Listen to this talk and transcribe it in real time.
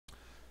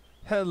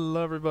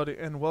Hello everybody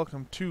and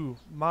welcome to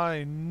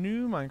my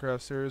new Minecraft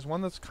series,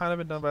 one that's kind of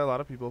been done by a lot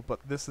of people, but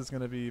this is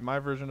going to be my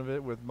version of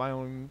it with my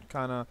own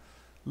kind of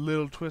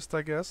little twist,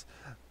 I guess.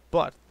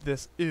 But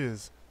this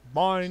is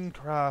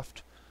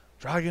Minecraft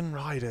Dragon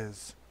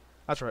Riders.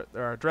 That's right,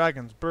 there are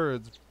dragons,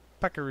 birds,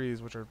 peccaries,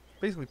 which are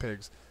basically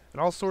pigs, and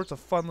all sorts of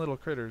fun little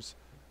critters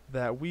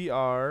that we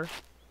are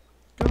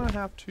gonna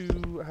have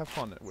to have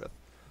fun with.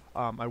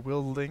 I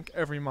will link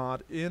every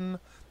mod in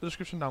the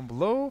description down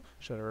below,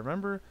 should I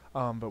remember.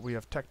 But we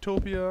have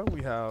Techtopia,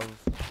 we have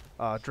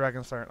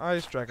Dragon Fire and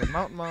Ice, Dragon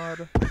Mountain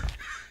mod.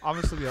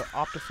 Obviously we have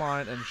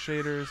Optifine and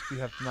shaders. We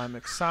have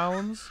dynamic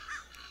sounds.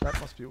 That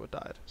must be what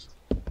died.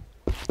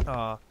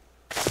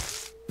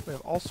 We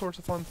have all sorts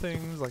of fun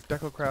things like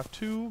DecoCraft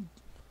 2.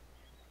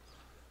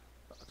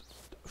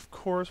 Of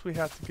course we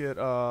have to get,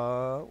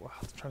 I'm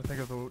trying to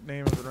think of the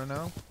name of it right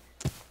now.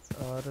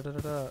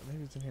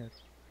 Maybe it's in here.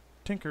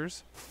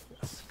 Tinkers,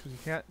 yes, because you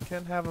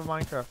can't have a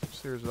Minecraft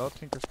series without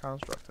Tinker's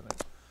construct in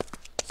it.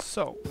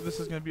 So this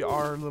is going to be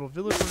our little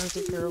village we're going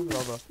to take care of with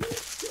all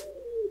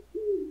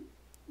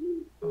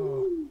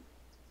the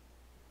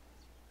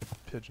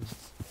pigeons.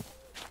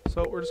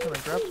 So we're just going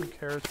to grab some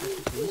carrots because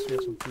at least we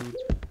have some food.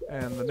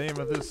 And the name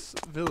of this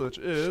village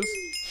is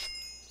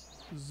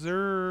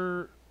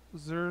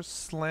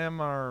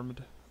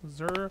Slamarmed.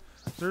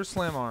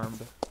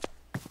 Slamarmed.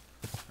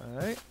 All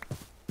right.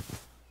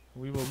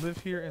 We will live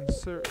here in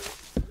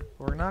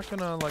We're not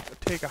gonna like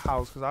take a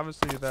house because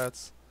obviously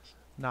that's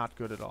not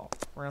good at all.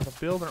 We're gonna have to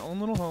build our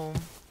own little home.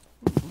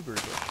 Ooh, blueberry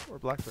bush or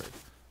blackberry.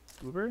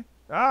 Blueberry?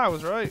 Ah, I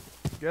was right.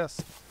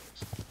 Yes.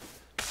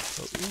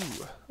 So,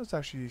 ooh, that's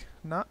actually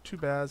not too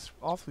bad. It's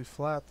awfully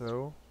flat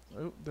though.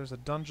 Oh, there's a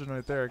dungeon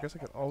right there. I guess I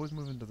could always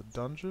move into the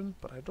dungeon,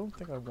 but I don't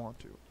think I want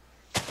to.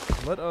 So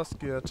let us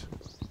get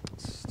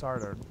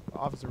started.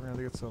 Obviously, we're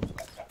gonna get some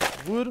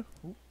wood.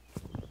 Ooh.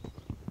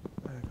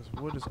 Because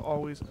wood is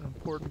always an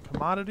important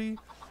commodity,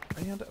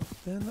 and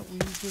then we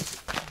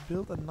just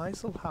build a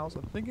nice little house.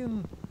 I'm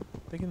thinking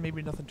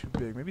maybe nothing too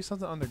big, maybe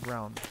something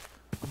underground.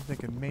 I'm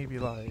thinking maybe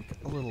like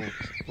a little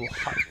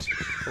hut,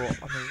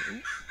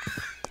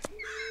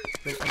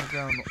 big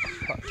underground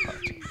hut,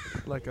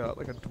 like a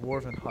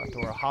dwarven hut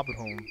or a hobbit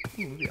home.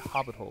 Ooh, maybe a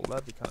hobbit hole.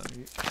 That'd be kind of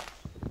neat.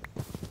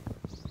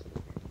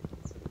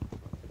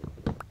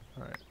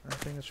 All right, I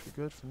think that should be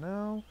good for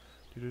now.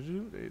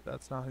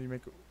 That's not how you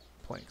make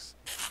planks.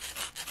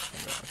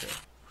 Okay.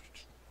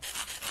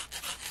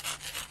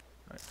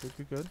 Alright,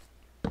 good.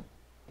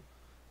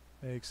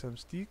 Make some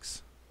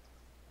sticks.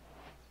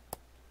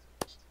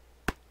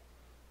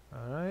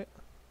 Alright.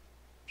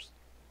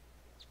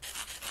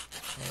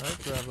 Alright,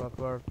 grab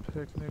up our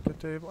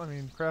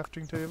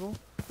crafting table.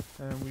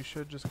 And we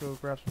should just go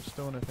grab some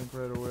stone, I think,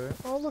 right away.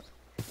 Oh, look!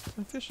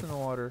 Some fish in the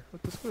water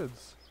with the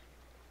squids.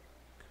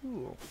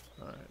 Cool.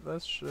 Alright,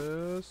 let's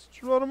just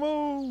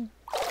Geronimo!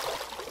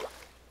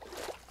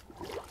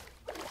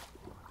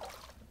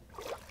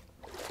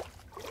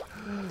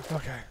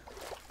 Okay.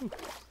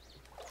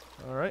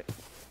 Alright.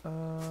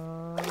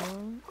 We're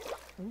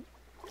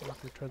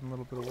treading a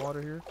little bit of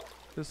water here.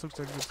 This looks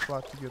like a good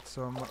spot to get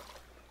some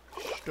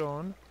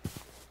stone.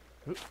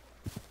 Oop.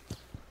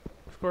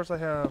 Of course I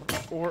have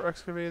ore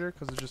excavator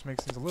because it just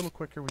makes things a little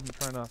quicker when you're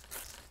trying to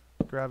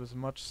grab as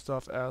much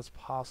stuff as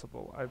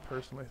possible. I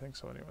personally think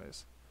so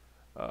anyways.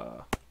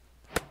 So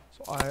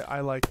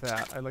I like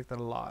that. I like that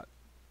a lot.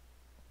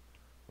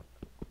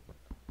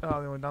 The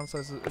only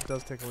downside is it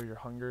does take away your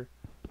hunger.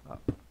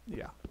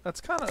 Yeah,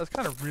 that's kind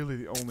of really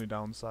the only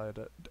downside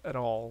at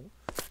all,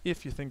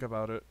 if you think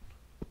about it.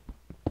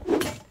 All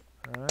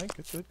right,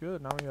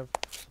 good. Now we have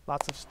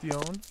lots of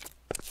stone.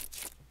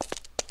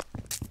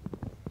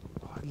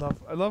 Oh,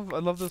 I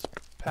love this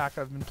pack.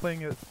 I've been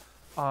playing it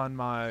on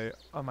my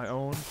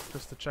own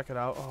just to check it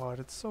out. Oh, and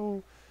it's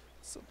so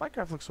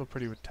Minecraft looks so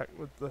pretty with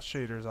the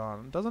shaders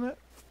on, doesn't it?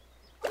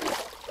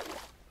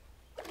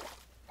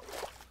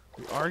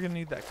 We are gonna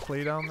need that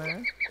clay down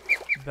there.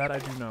 That I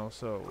do know.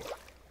 So.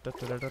 Oh,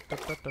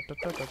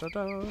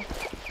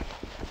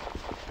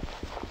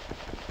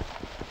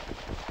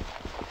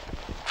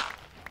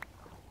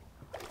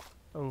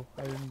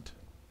 I didn't.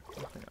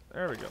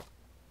 There we go.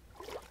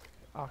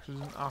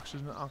 Oxygen.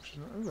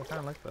 Ooh, I kind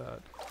of like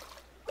that.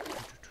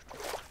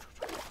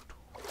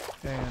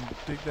 And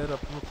dig that up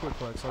real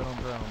quick, like, so I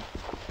don't drown.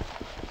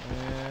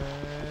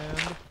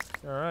 And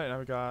alright, now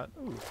we got.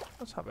 Ooh,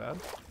 that's not bad.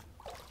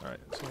 Alright,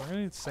 so we're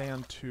gonna need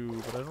sand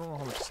too, but I don't know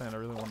how much sand I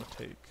really want to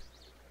take.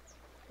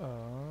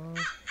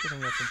 Then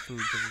we have some food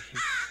because we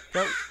should.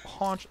 That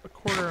haunch, a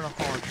quarter and a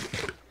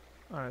haunch.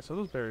 Alright, so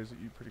those berries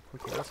eat pretty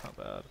quickly. That's not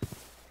bad.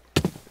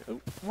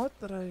 Oh, what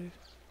did I?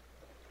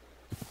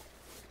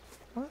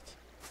 What?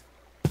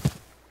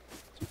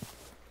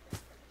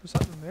 There's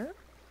something there?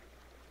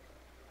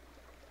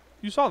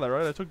 You saw that,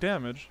 right? I took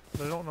damage,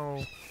 but I don't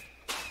know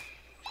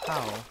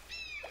how.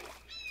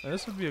 Now,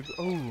 this would be a.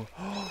 Oh,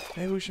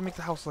 maybe we should make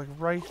the house like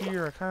right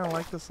here. I kind of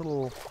like this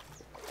little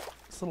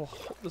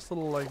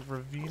like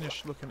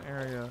ravine-ish looking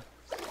area.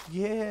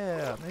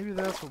 Yeah, maybe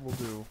that's what we'll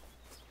do.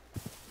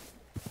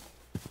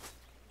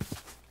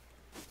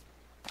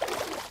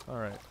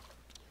 Alright.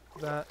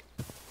 That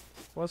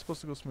was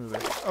supposed to go smoother.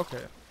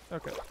 Okay.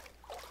 Okay.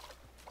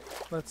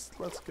 Let's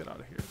get out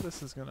of here.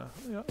 This is gonna...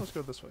 Yeah, let's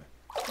go this way.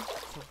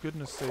 For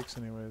goodness sakes,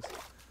 anyways.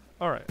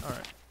 Alright,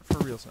 alright. For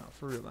reals now.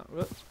 For real now.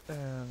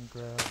 And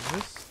grab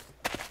this.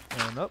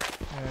 And up.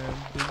 And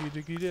diggy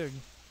diggy dig.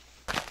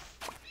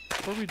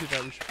 Before we do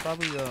that, we should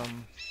probably,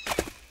 and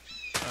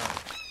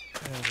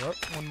up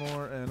one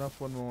more, and up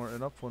one more,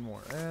 and up one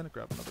more. And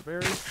grab another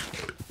berry.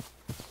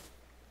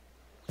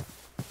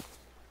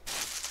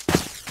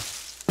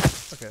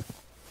 Okay.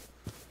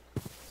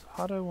 So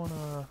how do I want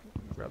to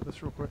grab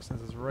this real quick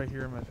since it's right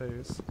here in my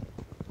face?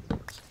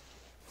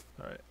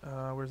 Alright,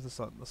 where's the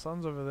sun? The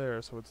sun's over there,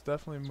 so it's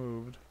definitely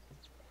moved.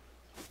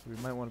 So we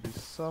might want to be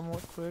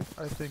somewhat quick.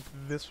 I think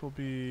this will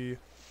be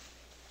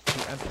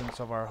the entrance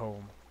of our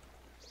home.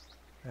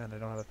 And I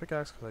don't have a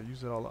pickaxe because I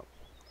used it all up.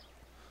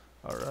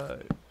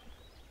 Alright.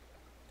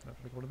 Can I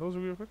make one of those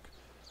real quick?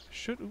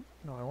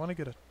 No, I want to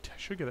get a... I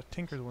should get a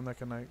tinker's one that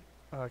can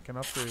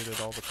upgrade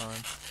it all the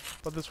time.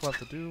 But this will have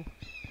to do.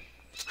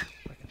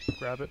 I can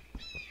grab it.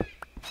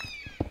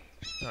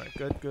 Alright,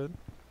 good, good.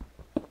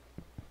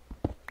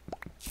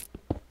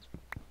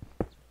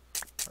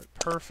 Alright,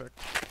 perfect.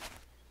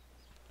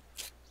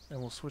 And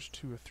we'll switch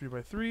to a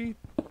 3x3.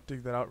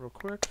 Dig that out real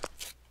quick.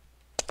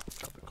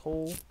 Grab the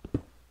coal.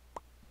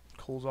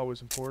 Coal's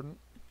always important.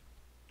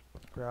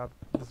 Grab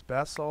this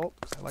basalt,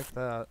 because I like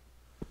that.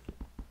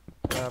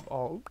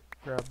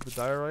 Grab the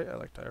diorite. I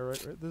like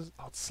diorite. Right? This is,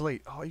 it's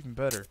slate. Oh, even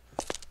better.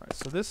 Alright,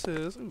 so this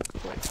is... Ooh,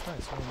 clay.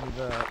 Nice. I'm gonna need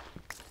that.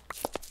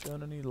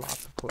 Gonna need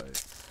lots of clay.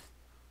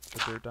 The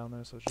dirt down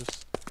there, so it's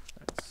just...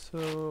 Alright,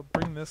 so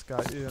bring this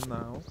guy in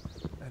now.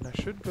 And I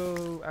should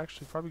go...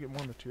 Actually, probably get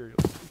more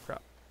materials. Ooh,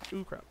 crap.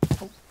 Ooh, crap.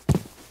 Oh.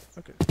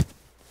 Okay.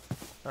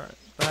 Alright,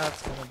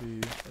 that's gonna be...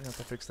 We're gonna have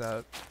to fix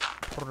that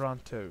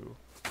pronto.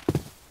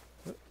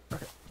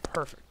 Okay,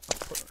 perfect. I'll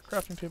put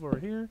our crafting table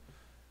right here.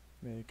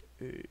 Make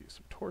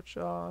some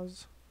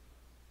torches.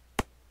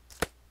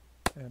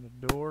 And a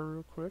door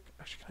real quick.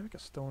 Actually, can I make a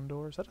stone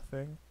door? Is that a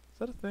thing? Is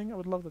that a thing? I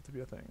would love that to be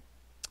a thing.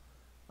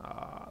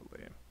 Ah,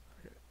 lame.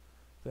 Okay.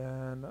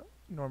 Then,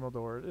 normal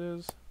door it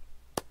is.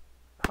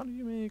 How do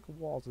you make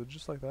walls? Is it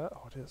just like that?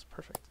 Oh, it is.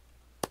 Perfect.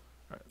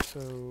 Alright,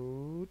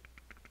 so...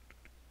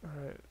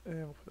 Alright, and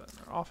we'll put that in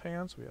our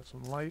offhand so we have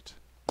some light.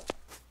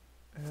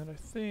 And I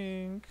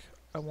think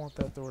I want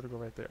that door to go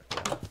right there.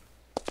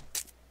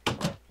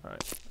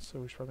 Alright, so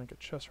we should probably make a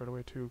chest right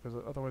away too, because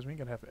otherwise we ain't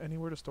gonna have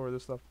anywhere to store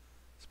this stuff.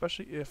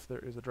 Especially if there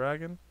is a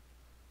dragon.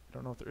 I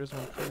don't know if there is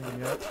one coming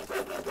yet,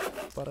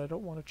 but I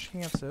don't want to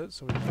chance it,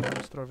 so we can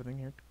just throw everything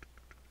here.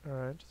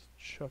 Alright, just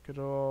chuck it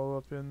all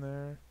up in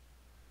there.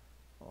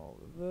 All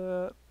of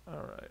that.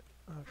 Alright.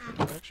 Okay,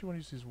 I actually want to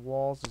use these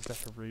walls as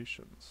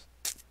decorations.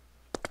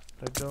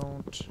 But I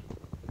don't...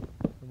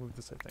 Remove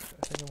this, I think.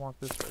 I think I want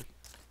this right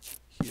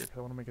here, because I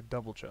want to make a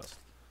double chest.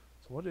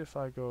 So what if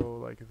I go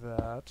like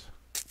that,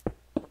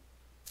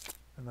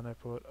 and then I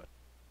put a...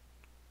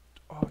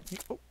 Oh,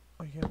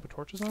 you can't put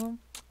torches on them?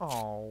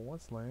 Oh,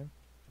 that's lame.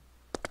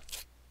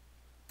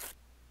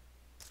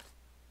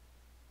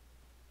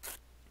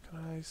 Can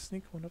I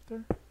sneak one up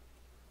there?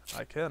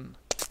 I can.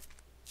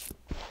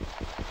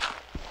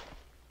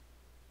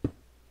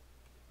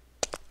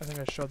 I think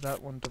I shoved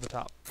that one to the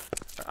top.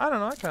 I don't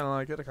know, I kind of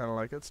like it,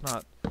 It's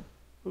not...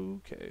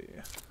 Okay.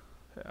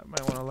 Yeah, I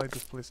might want to light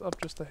this place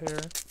up just a hair.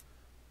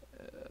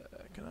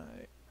 Can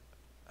I...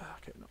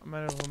 Okay, no, I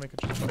might as well make a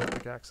chest with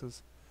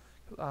pickaxes.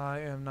 I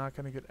am not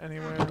going to get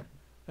anywhere.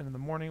 And in the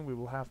morning we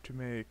will have to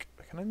make...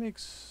 Can I make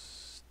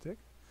stick?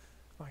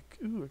 Like,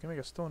 ooh, I can make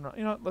a stone rod.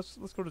 You know what,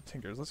 let's go to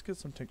Tinker's. Let's get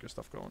some Tinker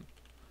stuff going.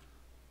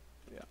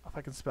 Yeah, if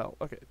I can spell.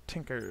 Okay,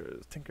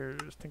 Tinkers. Tinker.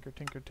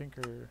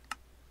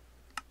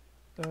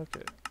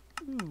 Okay.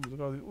 Ooh, look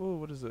at all these. Ooh,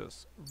 what is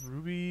this?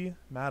 Ruby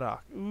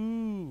Maddock.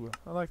 Ooh,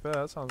 I like that.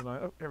 That sounds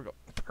nice. Oh, here we go.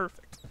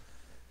 Perfect.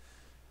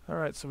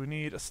 Alright, so we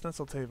need a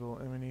stencil table,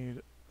 and we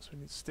need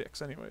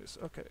sticks anyways.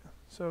 Okay,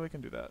 so we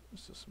can do that.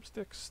 So some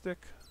stick.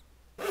 Stick.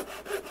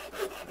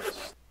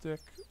 Okay,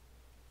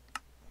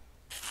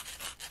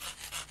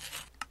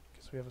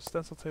 so we have a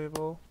stencil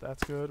table.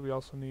 That's good. We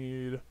also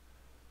need...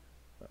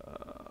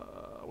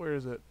 where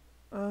is it?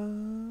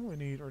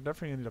 We're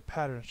definitely need a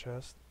pattern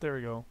chest. There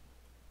we go.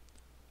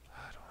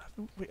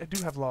 Wait, I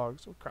do have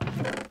logs. Oh crap.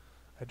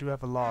 I do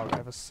have a log. I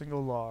have a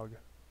single log.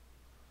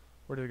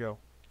 Where did it go?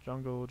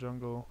 Jungle.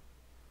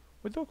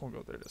 Where'd the oak one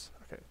go? There it is.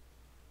 Okay.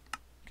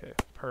 Okay,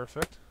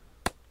 perfect.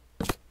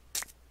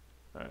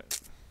 Alright.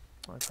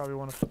 I probably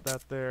want to put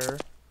that there.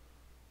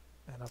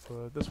 And I'll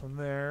put this one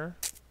there.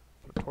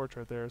 Put a torch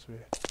right there so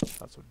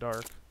it's not so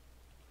dark.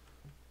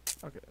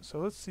 Okay, so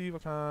let's see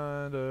what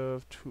kind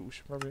of tool we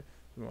should probably...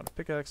 We want a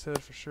pickaxe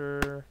head for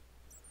sure.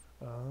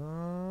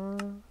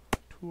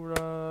 Tool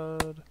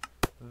rod.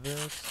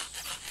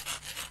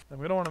 This. And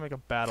we don't want to make a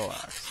battle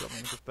axe, so I'm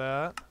going to get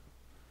that.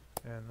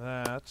 And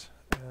that.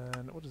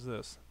 And what is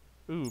this?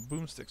 Ooh,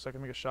 boomstick, so I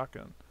can make a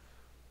shotgun.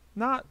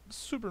 Not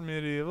super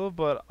medieval,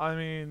 but I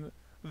mean,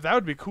 that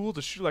would be cool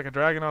to shoot like a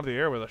dragon out of the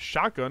air with a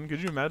shotgun.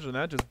 Could you imagine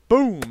that? Just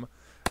boom!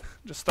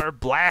 Just start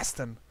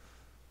blasting.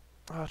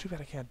 Oh, too bad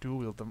I can't dual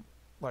wield them.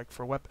 Like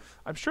for weapon,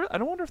 I'm sure. I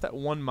don't wonder if that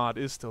one mod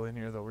is still in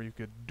here though, where you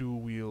could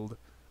dual wield.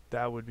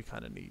 That would be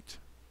kind of neat.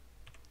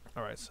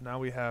 All right, so now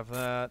we have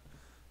that.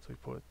 So we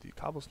put the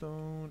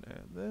cobblestone,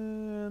 and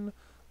then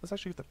let's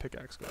actually get the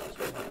pickaxe going. So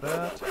we have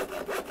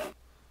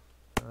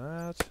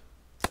that,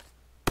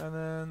 and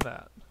then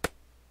that.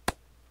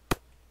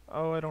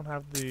 Oh, I don't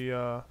have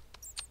the.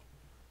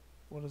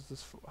 What is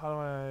this? How do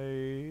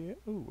I?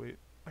 Oh wait,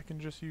 I can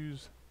just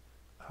use.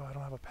 Oh, I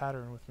don't have a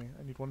pattern with me.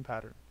 I need one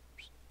pattern.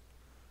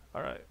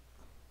 All right.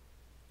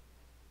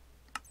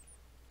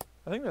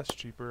 I think that's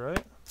cheaper,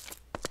 right?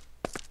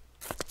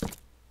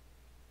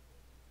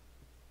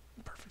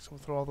 Perfect. So we'll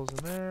throw all those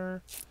in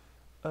there.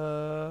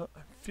 I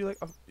feel like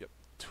yep.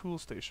 Tool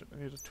station. I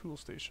need a tool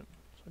station.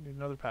 So I need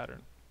another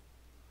pattern.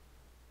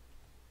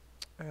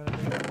 And I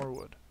need more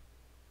wood.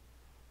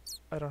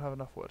 I don't have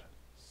enough wood.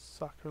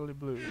 Sacrely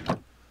blue.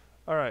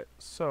 Alright,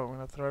 so I'm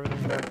gonna throw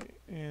everything back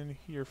in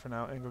here for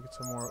now and go get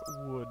some more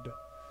wood.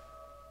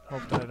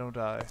 Hope that I don't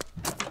die.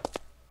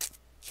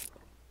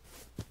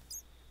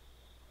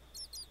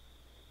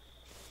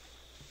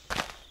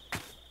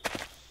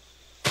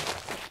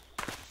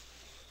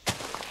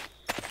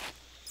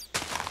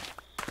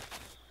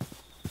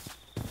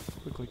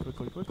 Quickly,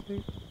 quickly,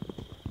 quickly.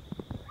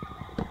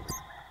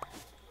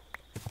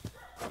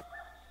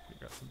 We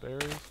got some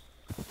berries.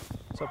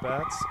 What's up,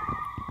 bats?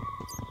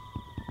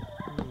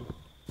 Ooh,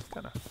 it's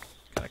kind of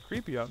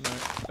creepy out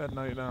at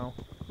night now.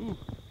 Ooh,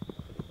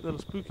 a little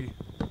spooky.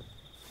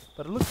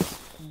 But it looks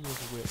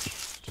like a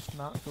witch. Just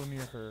not go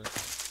near her.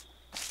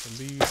 The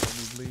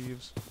leaves, I need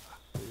leaves. Ah,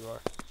 there you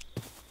are.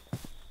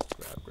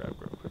 Grab, grab,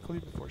 grab quickly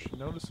before she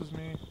notices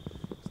me.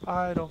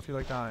 I don't feel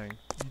like dying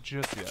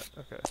just yet.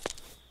 Okay.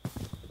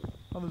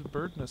 Oh, there's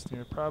bird nest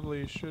near.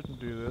 Probably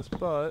shouldn't do this,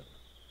 but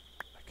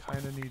I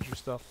kind of need your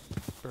stuff.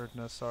 Bird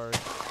nest, sorry.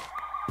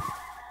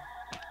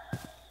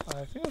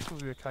 I think that's supposed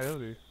to be a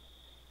coyote.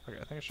 Okay,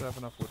 I think I should have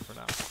enough wood for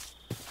now.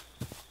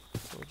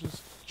 So we'll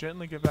just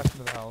gently get back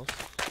into the house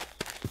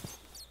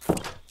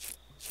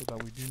so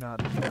that we do not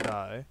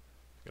die.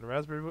 Got a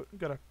raspberry wood,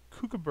 got a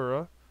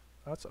kookaburra.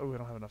 That's we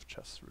don't have enough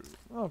chests.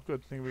 Oh,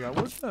 good thing we got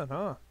wood then,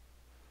 huh?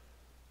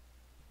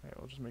 Okay,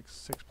 we'll just make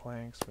 6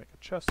 planks, make a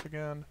chest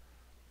again.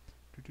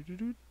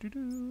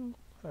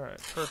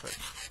 Alright, perfect.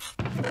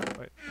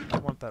 Wait, I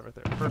want that right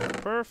there.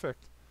 Perfect,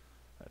 perfect.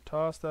 Right,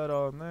 toss that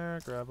all in there,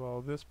 grab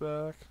all this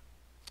back.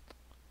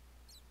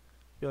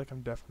 I feel like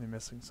I'm definitely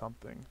missing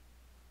something.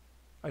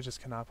 I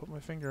just cannot put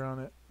my finger on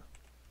it.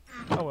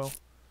 Oh well.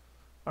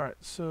 Alright,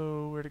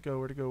 so where to go,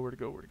 where to go, where to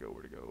go, where to go,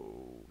 where to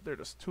go? There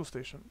it is, tool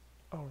station.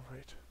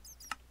 Alright.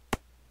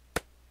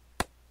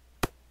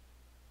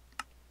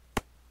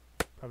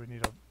 Probably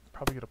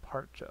get a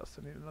part chest.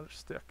 I need another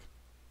stick.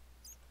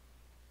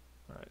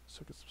 Alright,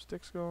 so get some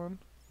sticks going.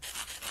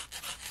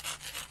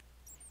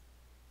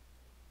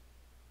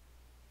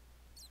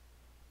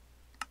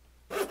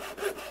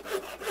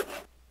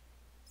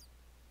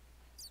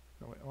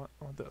 No wait,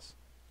 I want this.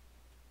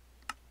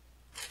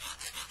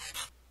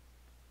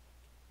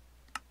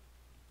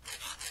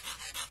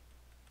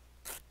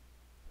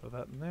 Throw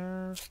that in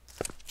there.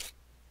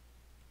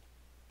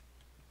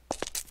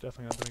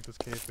 Definitely have to make this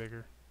cave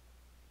bigger.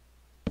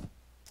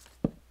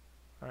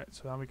 Alright,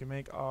 so now we can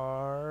make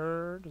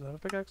our... Does that have a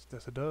pickaxe?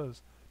 Yes, it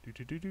does.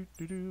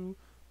 Do.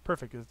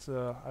 Perfect. It's,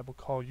 I will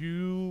call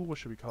you... What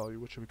should we call you?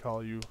 What should we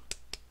call you?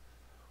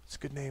 What's a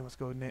good name? Let's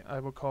go I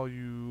will call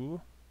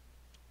you...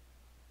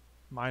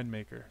 Mine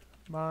Maker.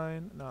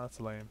 No, that's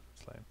lame.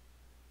 It's lame.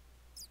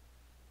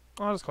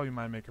 I'll just call you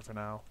Mine Maker for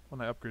now. When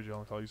I upgrade you,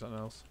 I'll call you something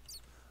else.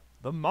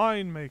 The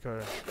Mine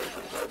Maker!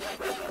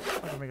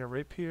 I can make a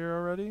rapier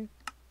already.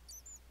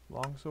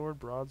 Longsword,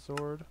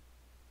 broadsword,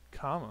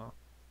 comma.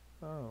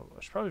 Oh,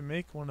 I should probably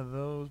make one of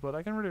those, but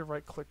I can already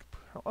right-click.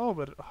 Oh,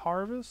 but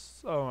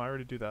harvest? Oh, I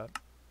already do that.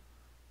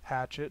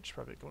 Hatchet, should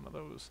probably make one of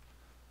those.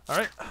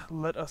 Alright,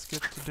 let us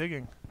get to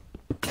digging.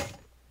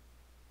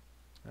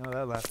 Oh,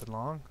 that lasted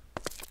long.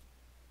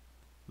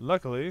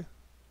 Luckily,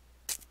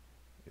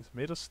 it's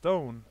made of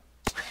stone.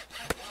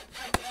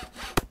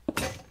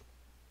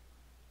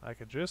 I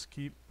could just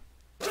keep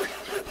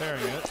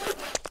repairing it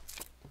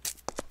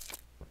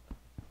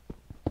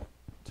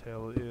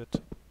till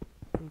it...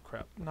 Ooh,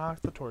 crap.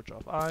 Knock the torch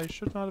off. I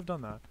should not have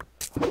done that.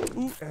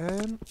 Ooh,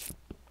 and...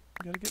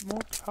 Gotta get more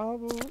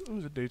cobble. Ooh,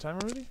 is it daytime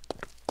already?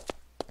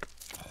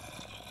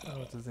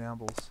 Oh, it's the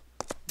Zambles.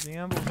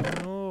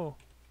 Zambles, no!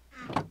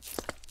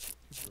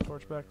 Keep the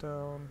torch back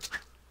down.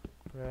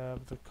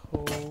 Grab the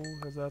coal,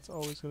 because that's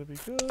always gonna be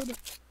good.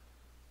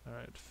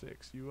 Alright,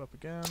 fix you up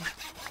again.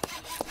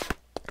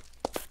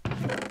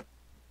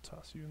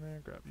 Toss you in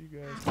there, grab you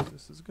guys.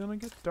 This is gonna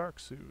get dark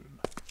soon.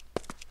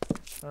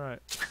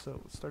 Alright, so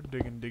let's start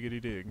digging, diggity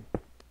dig.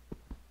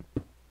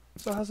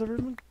 So how's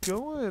everyone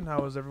going?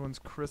 How was everyone's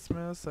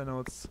Christmas? I know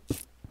it's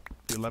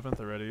the 11th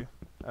already,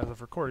 as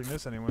of recording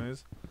this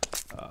anyways.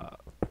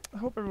 I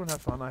hope everyone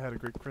had fun. I had a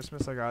great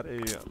Christmas. I got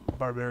a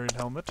barbarian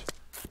helmet,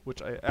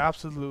 which I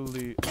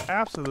absolutely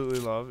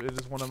love. It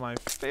is one of my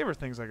favorite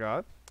things I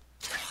got.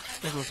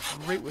 It looks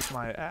great with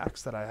my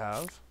axe that I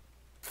have.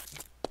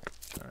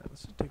 Alright,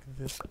 let's just take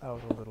this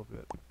out a little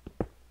bit.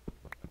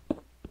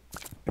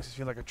 Makes us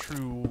feel like a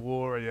true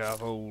warrior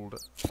of old.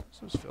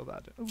 So just fill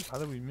that in. Ooh, how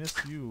did we miss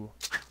you?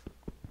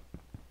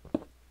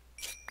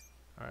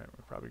 Alright,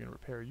 we're probably gonna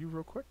repair you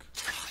real quick.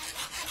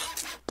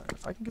 Alright,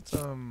 if I can get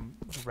some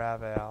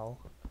gravel,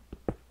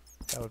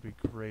 that would be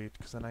great,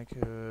 because then I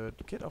could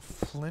get a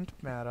flint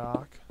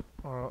mattock.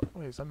 Or,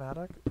 wait, is that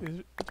mattock?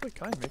 Wait,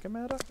 can I make a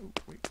mattock? Ooh,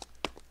 wait.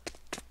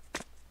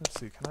 Let's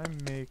see, can I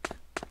make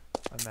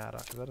a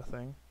mattock? Is that a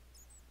thing?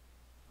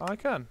 Oh, I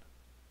can.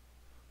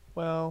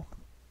 Well,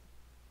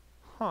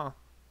 huh.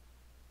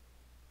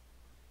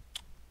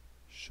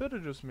 Should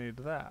have just made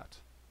that.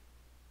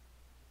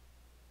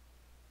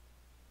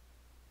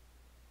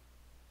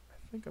 I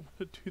think I'm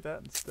gonna do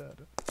that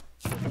instead.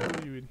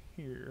 Put you in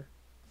here.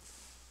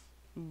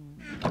 Ooh,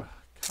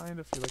 kind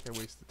of feel like I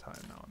wasted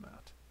time now on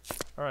that.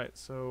 Alright,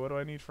 so what do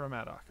I need for a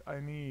mattock? I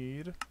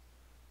need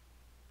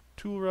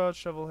tool rod,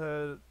 shovel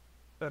head,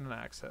 and an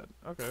axe head.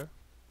 Okay.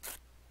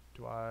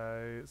 Do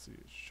I, let's see,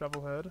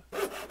 shovel head,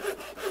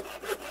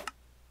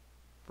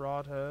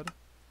 broadhead,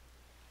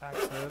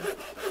 axe head,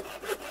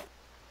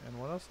 and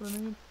what else did I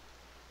need?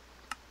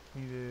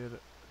 Needed a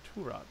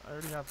tool rod. I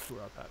already have tool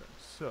rod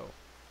patterns, so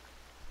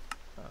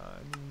I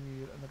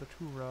need another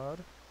tool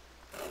rod.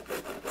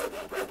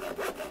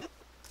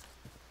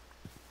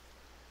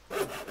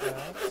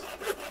 Axe.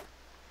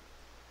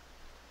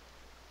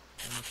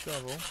 And a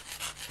shovel.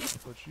 I'll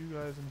put you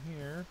guys in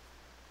here.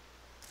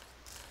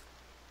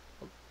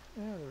 Oh,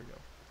 yeah, there we go.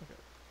 Okay.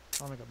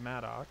 I'll make a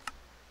mattock.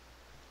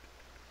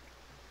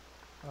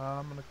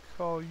 I'm gonna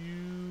call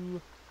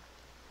you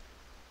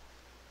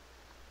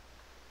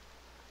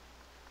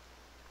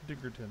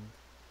Diggerton.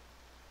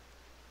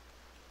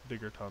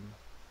 Diggerton.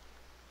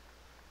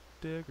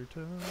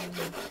 Diggerton.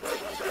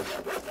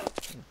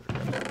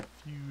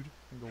 Feud.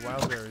 And go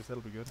wild berries.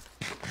 That'll be good.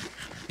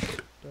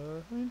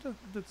 I mean,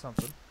 did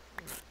something.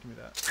 Give me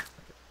that.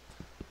 Okay.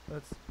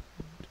 Let's.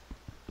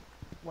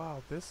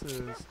 Wow, this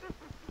is.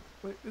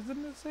 Wait,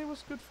 didn't it say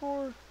what's good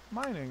for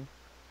mining?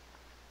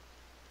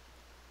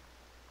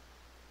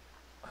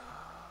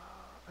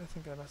 I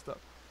think I messed up.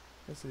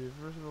 Let's see.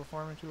 Versatile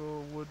farming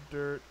tool, wood,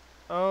 dirt.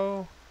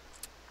 Oh.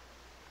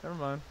 Never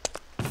mind.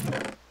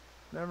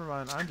 Never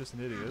mind. I'm just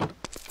an idiot.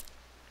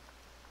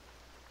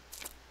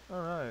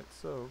 Alright,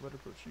 so better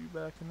put you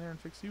back in there and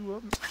fix you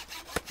up.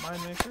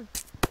 Mine maker.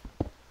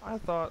 I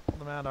thought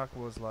the mattock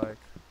was like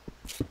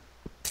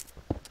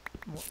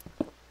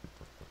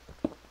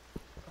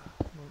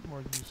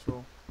more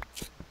useful.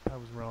 I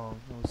was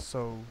wrong. I was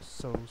so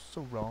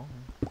wrong.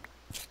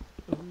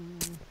 Ooh.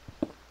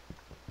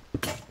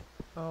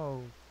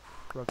 Oh,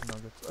 rug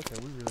nuggets. Okay,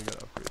 we really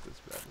gotta upgrade this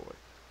bad boy.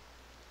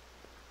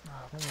 I'm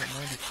only at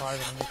 95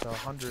 and I need to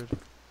 100,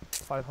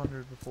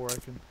 500 before I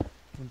can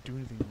do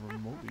anything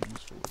remotely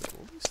useful with it.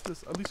 Well,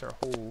 at least our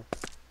hole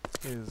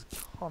is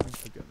coming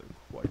together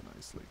quite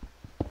nicely.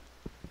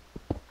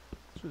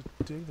 Let's just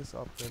dig this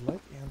up. I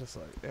like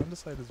andesite.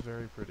 Andesite is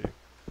very pretty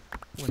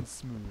when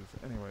smooth.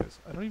 Anyways,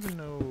 I don't even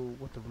know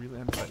what the real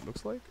andesite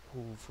looks like.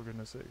 Oh, for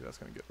goodness sake, that's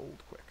gonna get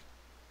old quick.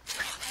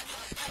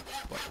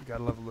 But we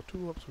gotta level the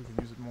tool up so we can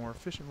use it more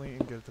efficiently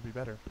and get it to be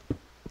better.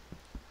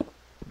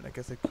 I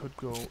guess I could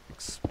go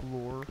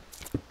explore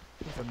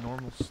with a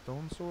normal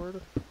stone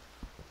sword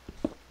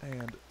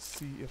and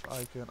see if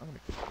I can.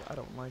 I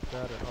don't like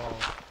that at all.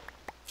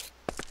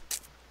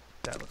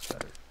 That looks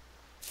better.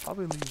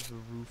 Probably leave the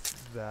roof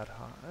that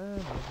high. No,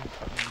 I'm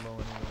cutting low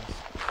anyways.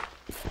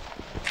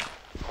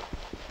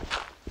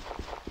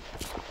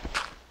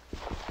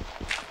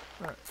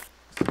 Alright.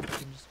 So I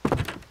can just.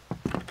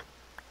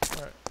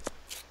 Alright.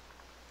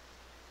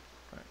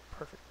 Alright,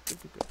 perfect.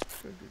 Good.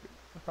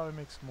 I'll probably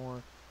make some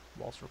more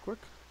walls real quick.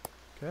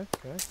 Okay.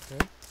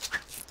 Right,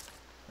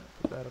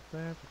 put that up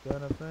there, put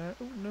that up there.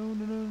 Oh, no.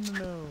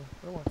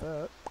 I don't want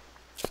that.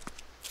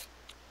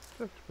 I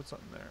have to put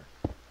something there.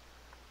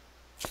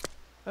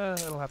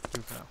 It'll have to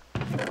do for now.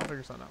 I'll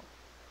figure something out.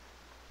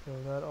 Throw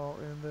that all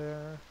in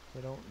there. I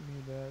don't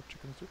need that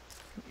chicken soup.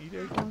 Can I eat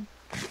eggplant?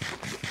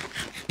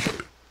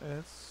 And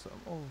it's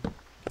some. Oh,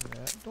 give me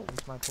that. Don't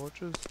waste my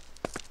torches.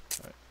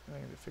 Alright, I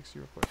need to fix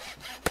you real quick.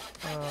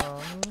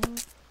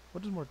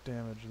 What does more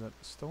damage, that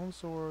stone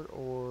sword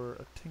or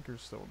a tinker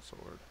stone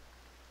sword?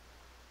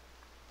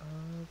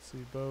 Let's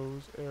see,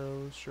 bows,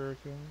 arrows,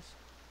 shurikens.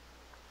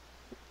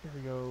 Here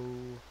we go.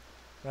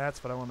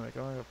 That's what I want to make.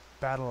 I want to make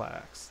a battle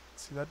axe.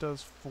 See, that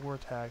does 4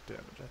 attack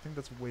damage. I think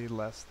that's way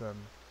less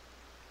than.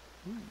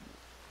 Ooh,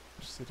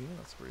 obsidian.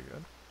 That's pretty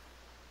good.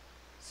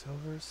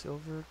 Silver,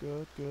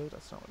 good.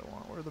 That's not what I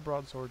want. Where are the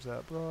broadswords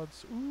at?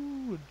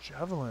 Ooh, a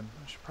javelin.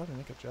 I should probably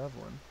make a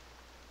javelin.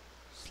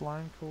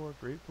 Slime core,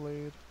 great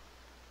blade.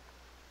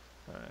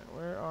 Alright,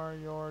 where are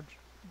your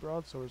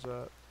broadswords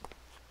at?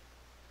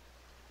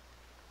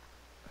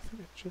 I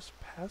think I just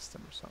passed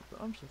them or something.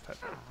 I'm just gonna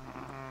type it.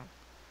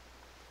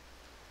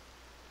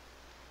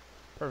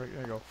 Perfect,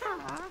 there you go.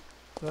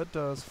 That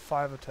does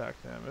 5 attack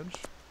damage.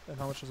 And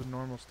how much does a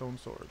normal stone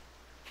sword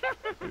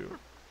do?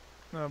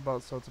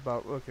 So it's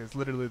about, okay, it's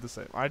literally the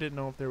same. I didn't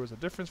know if there was a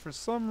difference for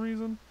some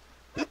reason.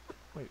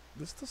 Wait,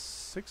 this does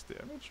 6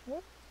 damage?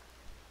 What?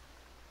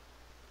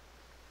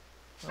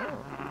 Oh.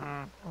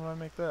 How do I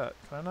make that?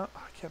 Can I not?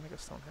 Oh, I can't make a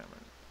stone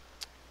hammer.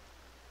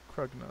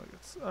 Krug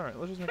nuggets. Alright,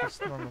 let's just make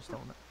a normal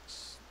stone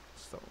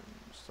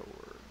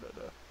sword.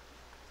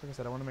 Like I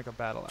said, I want to make a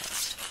battle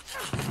axe.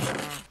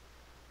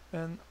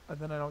 And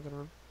then I don't get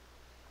to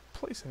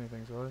replace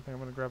anything, so I think I'm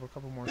going to grab a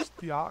couple more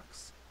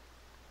sticks.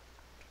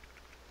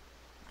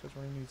 Because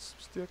we're going to need some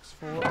sticks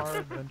for our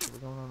adventure. We're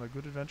going on a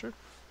good adventure.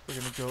 We're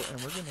going to go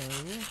and we're going to...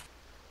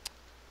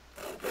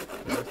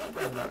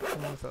 We're not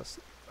coming with us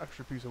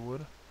extra piece of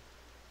wood.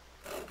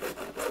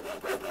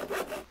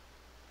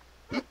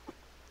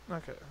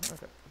 Okay.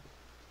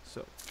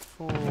 So,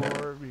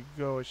 before we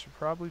go, I should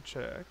probably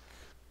check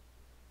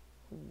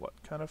what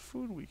kind of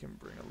food we can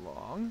bring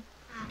along.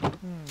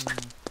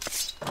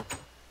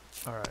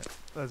 Alright,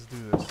 let's do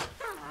this.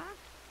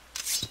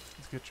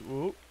 Let's get you...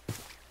 Whoa.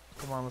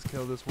 Come on, let's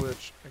kill this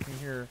witch. I can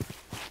hear...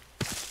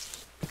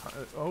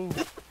 oh.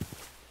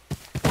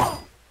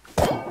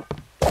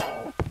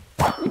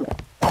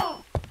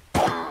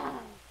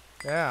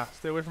 Yeah,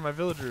 stay away from my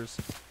villagers.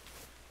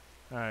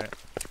 Alright.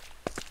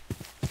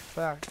 In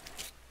fact,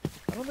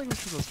 I don't think we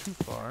should go too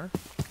far.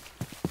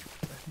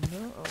 No,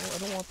 I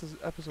don't want this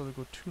episode to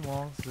go too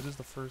long, since it is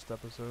the first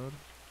episode.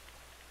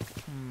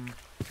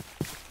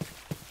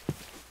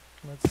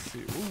 Let's see.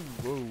 Ooh,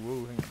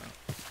 whoa, hang on now.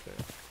 Okay.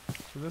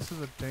 So this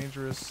is a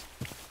dangerous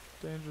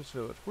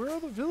village. Where are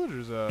the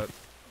villagers at? I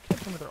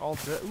can't tell me they're all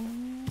dead.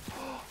 Ooh,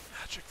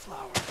 magic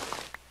flower.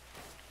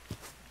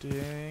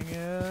 Dang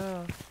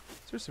yeah.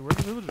 Seriously, where are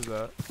the villagers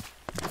at?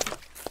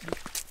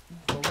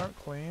 Those aren't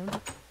claimed.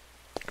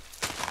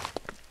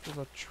 There's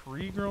a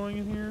tree growing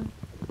in here.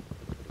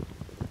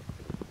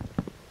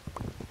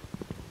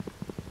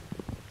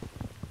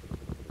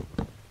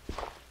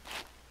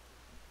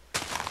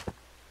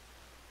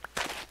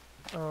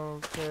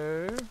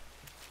 Okay.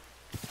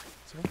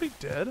 Is everybody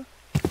dead?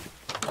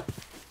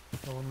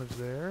 No one lives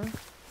there.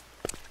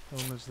 No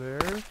one lives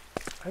there.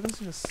 I haven't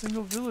seen a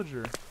single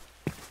villager.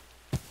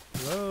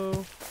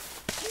 Hello?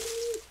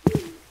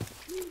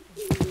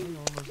 No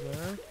one lives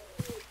there.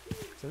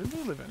 Does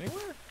anybody live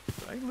anywhere?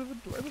 Do I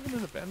live in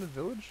an abandoned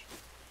village?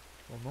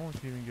 Well, no one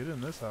can even get in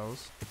this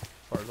house, as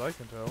far as I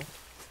can tell.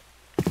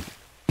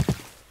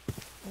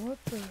 What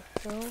the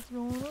hell's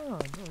going on?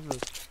 What is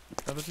this?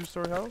 Another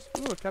 2-story house?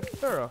 Ooh, a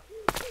capybara.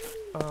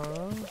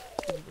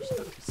 There's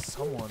gotta be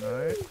someone,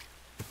 right?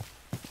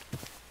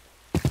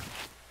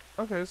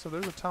 Okay, so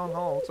there's a town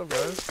hall. What's up,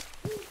 guys?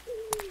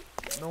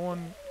 No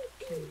one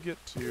can get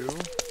to.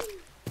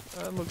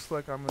 That looks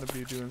like I'm gonna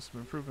be doing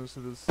some improvements to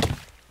this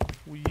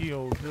wee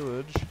old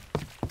village.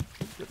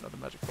 Get another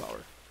magic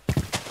flower.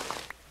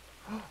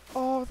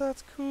 Oh,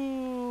 that's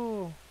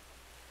cool!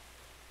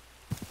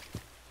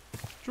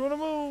 Do you wanna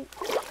move?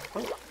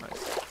 Oh,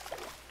 nice.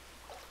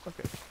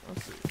 Okay,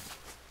 let's see.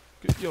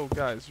 Good. Yo,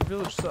 guys, your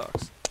village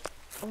sucks.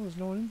 Oh, there's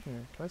no one in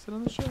here. Can I sit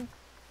on this chair?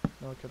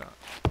 No, I cannot.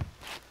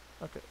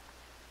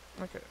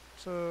 Okay,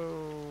 so...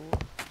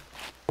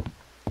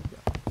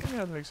 yeah, I'm gonna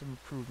have to make some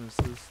improvements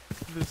to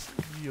this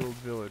yield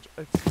village.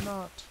 It's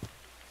not...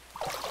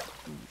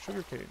 Ooh,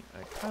 sugarcane.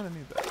 I kinda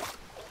need that.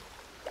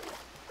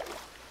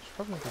 Should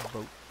probably make a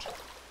boat.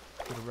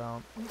 Get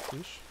around. Ooh,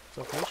 fish.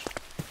 What's up, fish?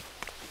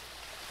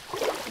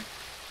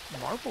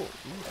 Marble.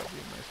 Ooh, that'd be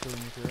a nice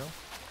building material.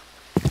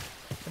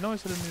 I know I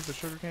said I need the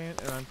sugarcane,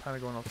 and I'm kind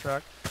of going off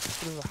track. But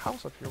there's a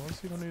house up here. Let's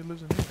see if anybody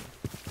lives in here.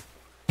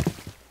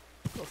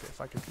 Okay,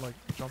 if I could, like,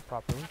 jump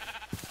properly.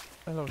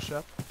 Hello,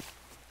 chef.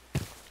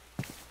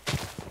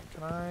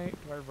 Do I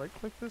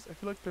right-click this? I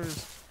feel like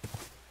there's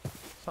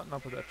something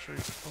up with that tree.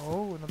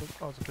 Oh, another.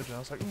 Oh, it's a pigeon. I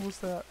was like, ooh, what's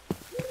that?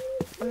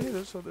 Oh, hey,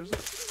 there's a. I'll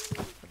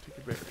take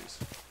your berries.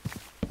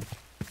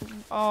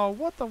 Oh,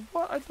 what the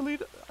what? I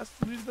deleted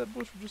that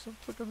bush with just a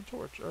flick of the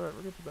torch. Alright,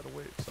 we're gonna put that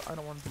away. So I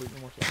don't want to delete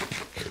any more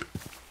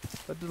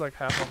stuff. That did like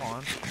half a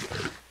haunch.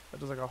 That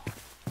does like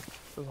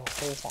there's a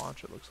whole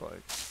haunch, it looks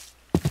like.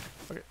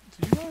 Okay,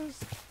 do you guys...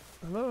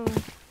 Hello?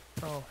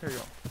 Oh, here you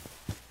go.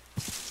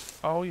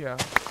 Oh yeah.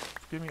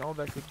 Give me all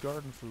that good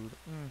garden food.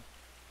 I'm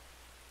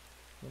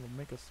gonna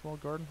make a small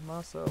garden for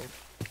myself.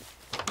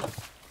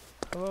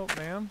 Hello,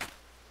 ma'am?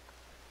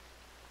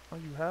 Oh,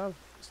 you have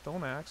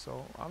stone axe,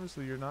 so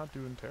obviously you're not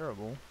doing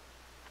terrible.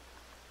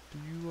 Do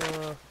you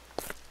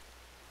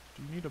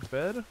need a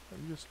bed? Or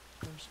you just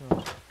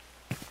gonna...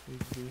 Who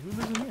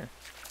lives in here?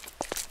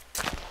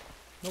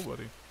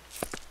 Nobody.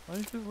 Why don't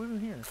you just live in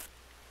here?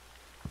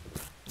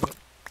 Yep.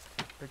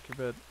 Break your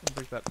bed and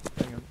break that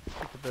thing and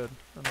take the bed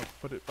and I'll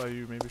put it by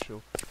you. Maybe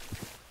she'll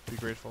be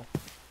grateful.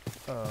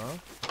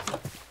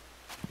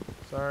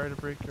 Sorry to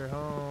break your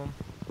home.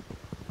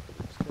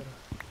 Just gotta...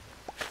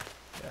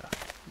 Yeah,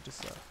 you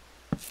just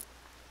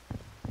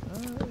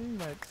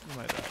you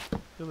might die.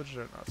 Villagers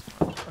are not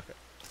smart. Okay.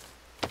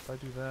 If I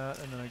do that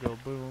and then I go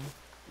boom.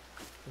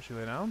 Will she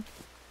lay down?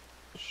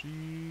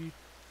 She...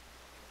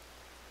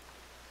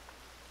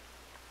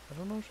 I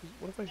don't know if she's...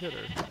 What if I hit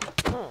her?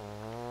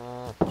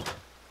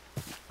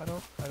 I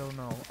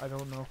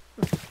don't know.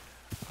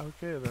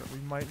 Okay then, we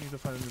might need to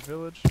find a new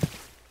village.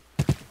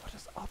 What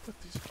is up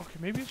with these? Okay,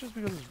 maybe it's just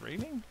because it's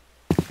raining?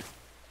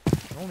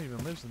 No one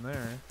even lives in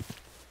there.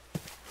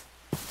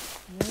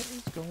 What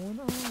is going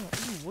on?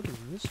 Ooh, what is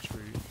this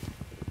tree?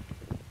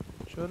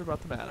 Showed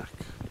about the mattock.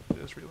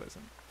 Just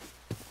realizing.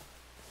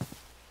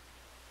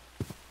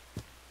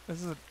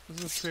 This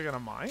is a tree I gotta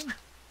mine?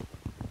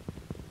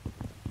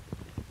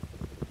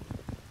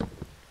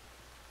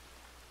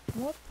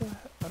 What the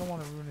heck? I don't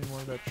want to ruin any more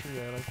of that tree.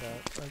 I like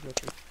that. I like that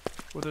tree.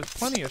 Well, there's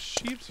plenty of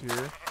sheeps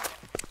here.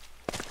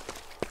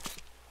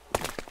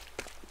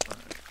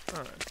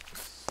 Alright.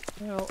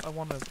 Well, I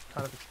want to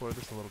kind of explore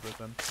this a little bit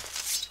then.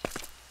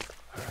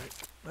 Alright,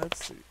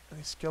 let's see.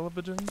 Any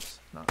skeletons?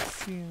 Not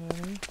seeing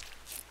any.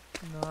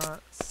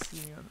 Not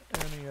seeing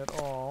any at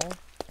all.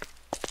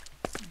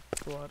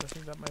 But I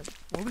think that might...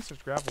 Well, at least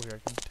there's gravel here.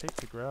 I can take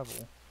the gravel.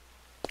 So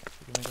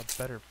we can make a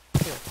better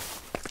pit.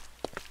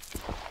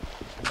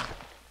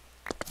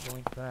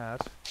 Yoink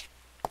that.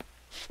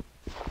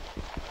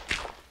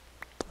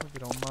 Hope you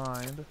don't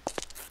mind.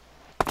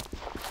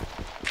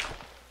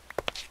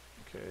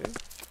 Okay.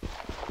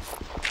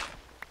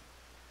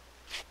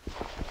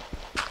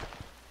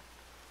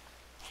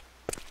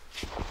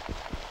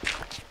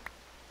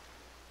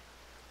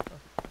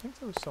 I think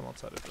there was some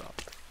outside to drop.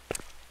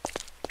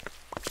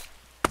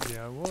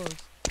 Yeah, I was.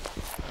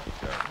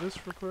 Grab this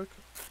real quick.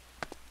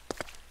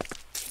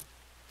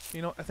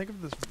 You know, I think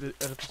if this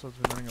episode's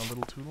been running a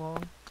little too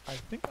long, I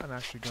think I'm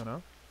actually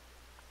gonna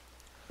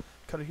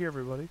cut it here,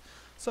 everybody.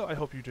 So I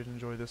hope you did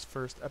enjoy this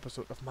first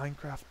episode of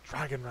Minecraft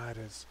Dragon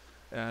Riders.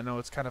 And I know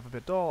it's kind of a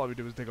bit dull. All we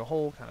do is dig a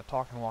hole, kind of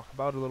talk and walk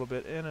about a little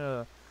bit in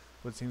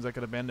what seems like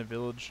an abandoned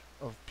village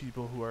of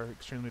people who are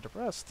extremely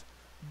depressed.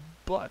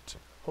 But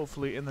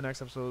hopefully in the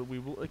next episode we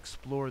will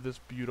explore this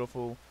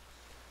beautiful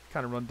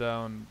kind of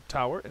rundown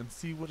tower and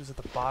see what is at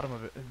the bottom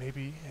of it, and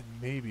maybe,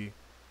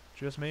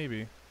 just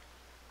maybe,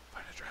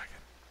 find a dragon.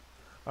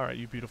 Alright,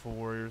 you beautiful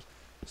warriors.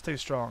 Stay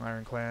strong,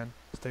 Iron Clan.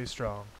 Stay strong.